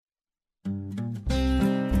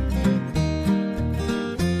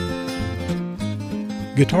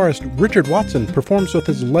Guitarist Richard Watson performs with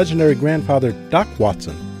his legendary grandfather, Doc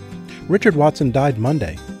Watson. Richard Watson died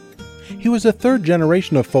Monday. He was the third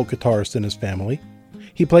generation of folk guitarists in his family.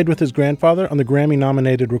 He played with his grandfather on the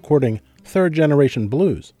Grammy-nominated recording Third Generation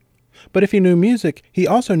Blues. But if he knew music, he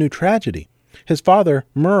also knew tragedy. His father,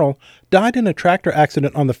 Merle, died in a tractor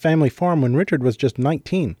accident on the family farm when Richard was just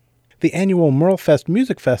 19. The annual Merlefest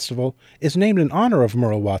Music Festival is named in honor of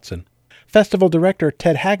Merle Watson. Festival director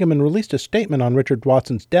Ted Hageman released a statement on Richard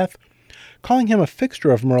Watson's death, calling him a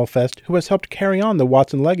fixture of Merlefest who has helped carry on the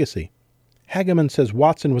Watson legacy. Hageman says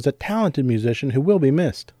Watson was a talented musician who will be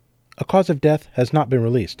missed. A cause of death has not been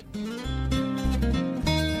released.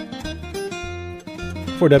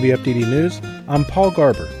 For WFDD News, I'm Paul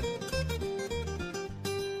Garber.